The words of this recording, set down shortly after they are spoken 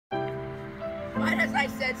Right as I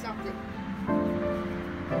said something.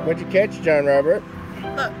 What'd you catch, John Robert?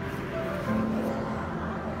 Look.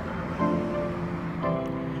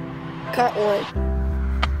 Caught one.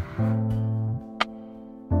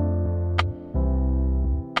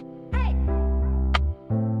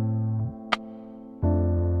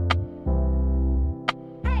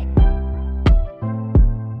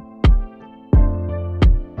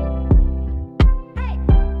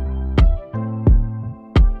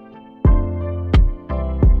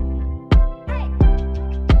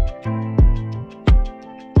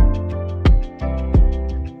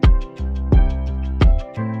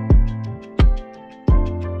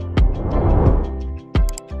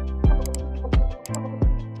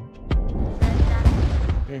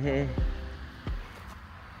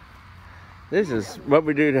 This is what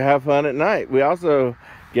we do to have fun at night. We also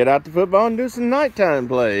get out the football and do some nighttime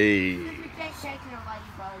play. We can't shake no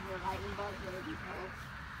lightning bugs baby.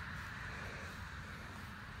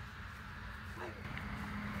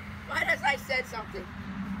 Right as I said something.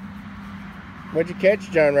 What'd you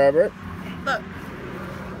catch, John Robert? Look.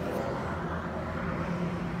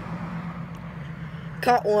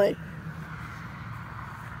 Caught one.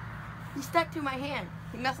 He stuck to my hand.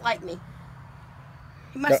 He must like me.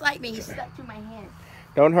 He must like me. He stuck to my hand.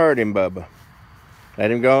 Don't hurt him, Bubba.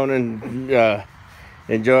 Let him go on and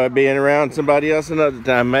enjoy being around somebody else another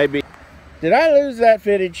time. Maybe. Did I lose that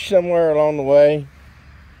footage somewhere along the way?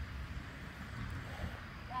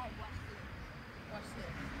 Dad, watch this. Watch this.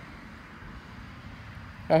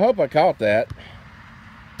 I hope I caught that.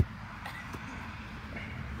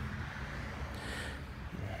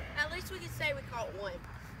 At least we can say we caught one.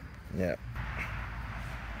 Yeah.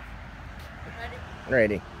 Ready?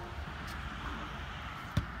 Ready.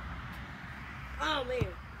 Oh, man.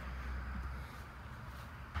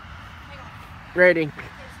 Hang on. Ready.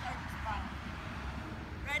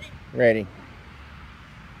 Ready? Ready.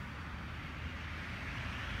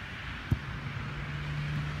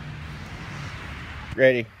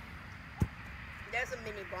 Ready. That's a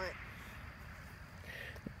mini bunt.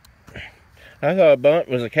 I thought a bunt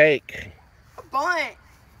was a cake. A bunt?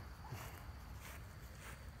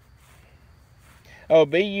 Oh,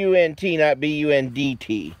 B-U-N-T, not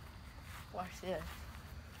B-U-N-D-T. Watch this.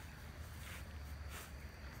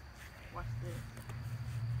 Watch this.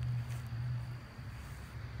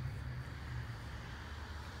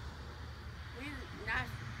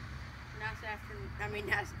 Nice afternoon. I mean,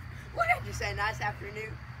 nice. What did you say? Nice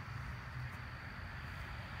afternoon.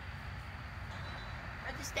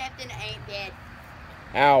 I just stepped in and ain't dead.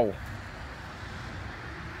 Ow.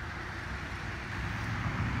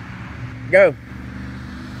 Go.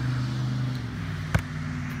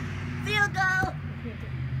 Field goal.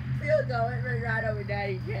 Field goal. It went right over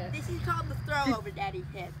Daddy's head. This is called the throw over Daddy's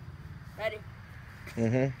head. Ready?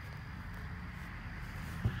 Mm-hmm.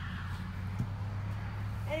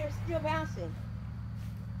 And it was still bouncing.